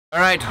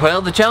Alright,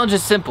 well the challenge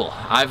is simple.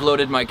 I've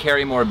loaded my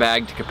Karrimor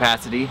bag to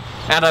capacity,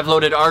 and I've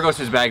loaded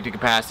Argos's bag to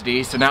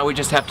capacity, so now we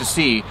just have to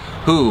see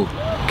who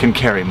can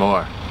carry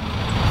more.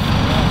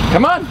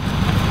 Come on!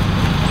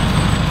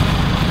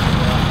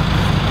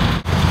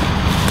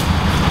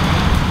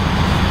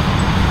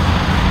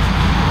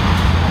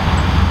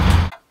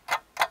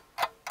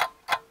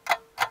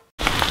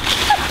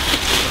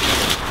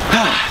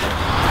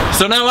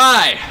 So now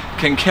I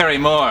can carry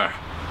more.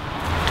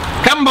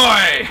 Come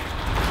boy!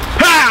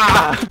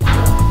 Ha!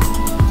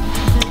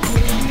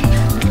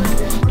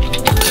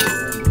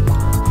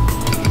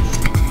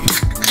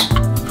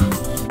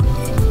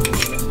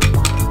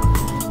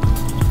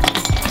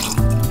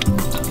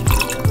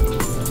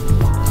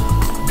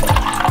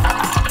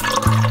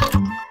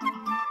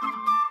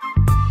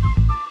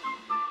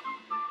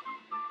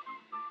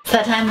 It's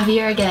that time of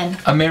year again.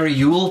 A merry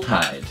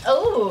Yuletide.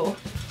 Oh.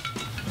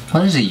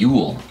 What is a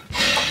Yule?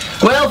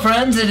 Well,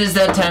 friends, it is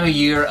that time of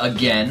year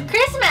again.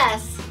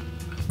 Christmas!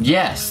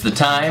 Yes, the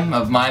time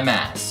of my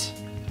mass.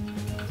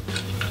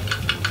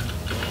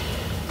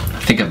 I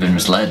think I've been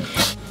misled.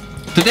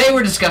 Today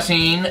we're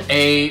discussing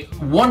a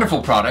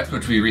wonderful product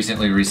which we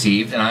recently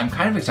received, and I'm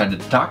kind of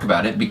excited to talk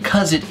about it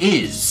because it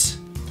is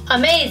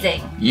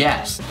amazing.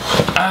 Yes.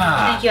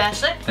 Thank you,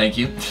 Ashley. Thank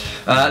you.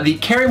 The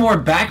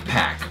Karrimor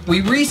backpack.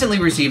 We recently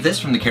received this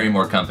from the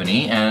Karrimor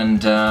company,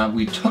 and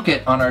we took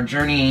it on our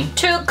journey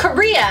to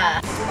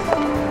Korea.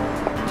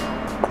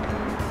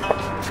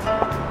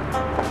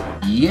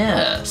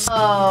 Yes.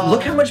 Oh.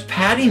 Look how much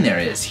padding there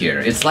is here.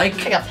 It's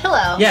like a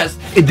pillow. Yes.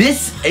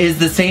 This is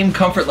the same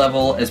comfort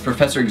level as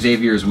Professor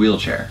Xavier's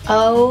wheelchair.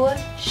 Oh,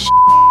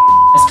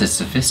 Just as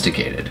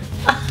sophisticated.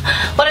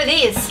 What are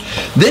these?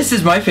 This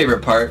is my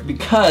favorite part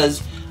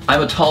because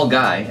I'm a tall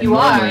guy, and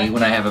normally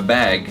when I have a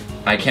bag,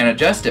 I can't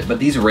adjust it. But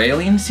these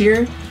railings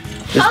here,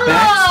 this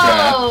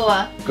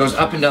back strap goes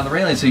up and down the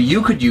railing, so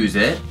you could use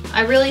it.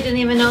 I really didn't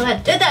even know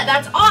that did that.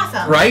 That's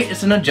awesome. Right?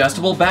 It's an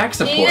adjustable back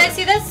support. Do you guys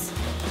see this?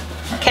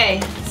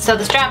 Okay, so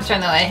the straps are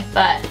in the way,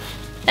 but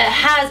it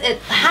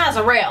has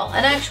a rail,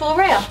 an actual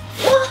rail.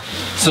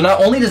 So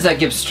not only does that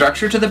give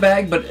structure to the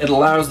bag, but it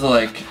allows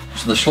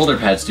the shoulder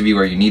pads to be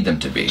where you need them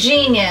to be.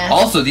 Genius.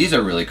 Also, these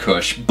are really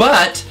cush,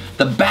 but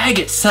the bag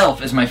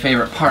itself is my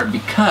favorite part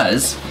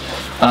because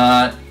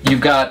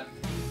you've got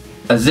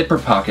a zipper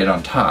pocket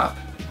on top,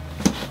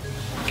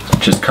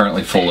 which is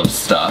currently full of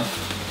stuff.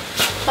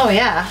 Oh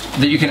yeah.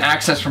 That you can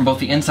access from both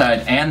the inside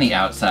and the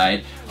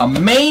outside. A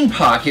main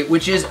pocket,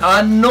 which is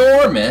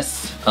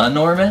enormous.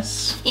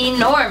 Enormous?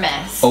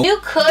 Enormous. Oh. You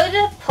could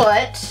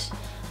put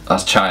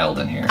a child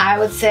in here. I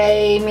would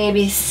say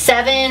maybe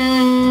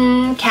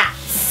 7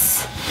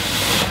 cats.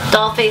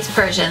 Doll-faced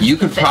Persians. You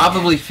could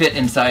probably fit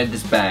inside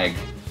this bag.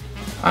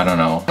 I don't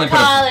know.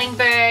 Calling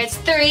birds,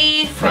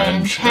 3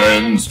 French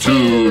hens,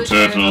 2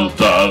 turtle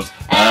doves,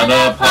 and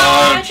a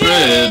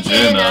partridge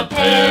in a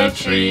pear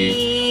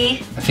tree.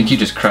 I think you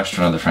just crushed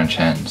one of the French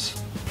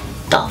hens.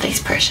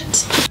 Doll-faced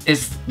Persians.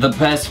 It's the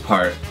best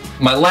part.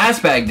 My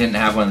last bag didn't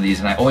have one of these,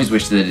 and I always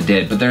wish that it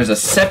did, but there's a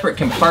separate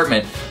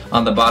compartment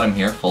on the bottom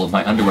here, full of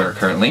my underwear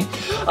currently.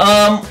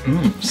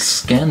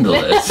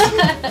 Scandalous.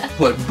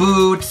 Put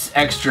boots,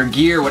 extra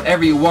gear,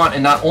 whatever you want,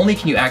 and not only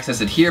can you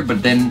access it here,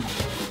 but then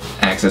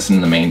access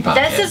in the main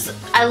pocket.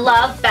 I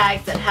love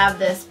bags that have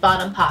this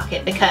bottom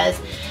pocket because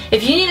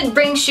if you need to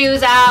bring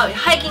shoes out,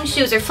 hiking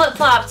shoes or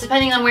flip-flops,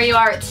 depending on where you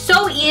are, it's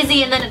so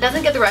easy, and then it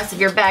doesn't get the rest of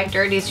your bag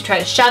dirty as you try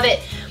to shove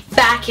it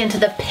back into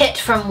the pit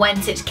from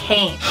whence it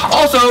came.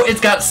 Also,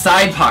 it's got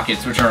side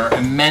pockets, which are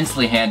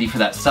immensely handy for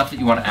that stuff that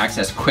you want to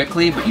access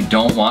quickly, but you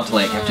don't want to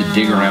have to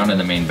dig around in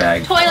the main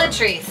bag.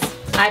 Toiletries.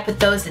 I put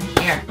those in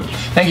here.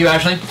 Thank you,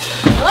 Ashley.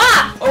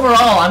 Ah!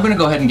 Overall, I'm going to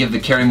go ahead and give the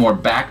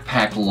Karrimor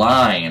backpack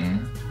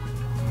line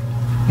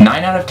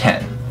 9 out of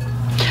 10.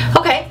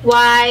 Okay,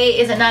 why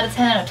is it not a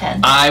 10 out of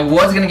 10? I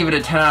was going to give it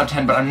a 10 out of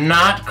 10, but I'm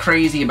not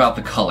crazy about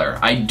the color.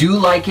 I do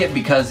like it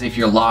because if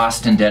you're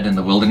lost and dead in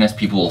the wilderness,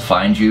 people will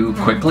find you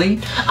quickly.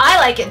 I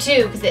like it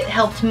too because it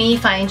helped me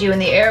find you in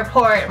the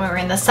airport when we were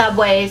in the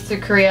subways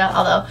through Korea,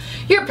 although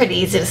you're pretty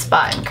easy to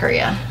spot in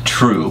Korea.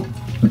 True.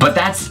 But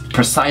that's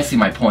precisely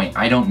my point.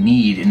 I don't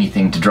need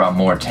anything to draw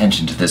more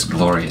attention to this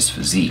glorious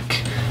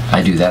physique.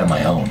 I do that on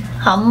my own.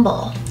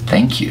 Humble.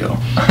 Thank you.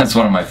 That's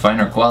one of my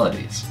finer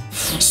qualities.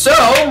 So,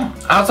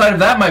 outside of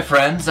that, my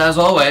friends, as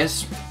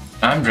always,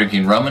 I'm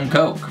drinking rum and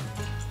coke.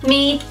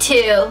 Me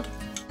too.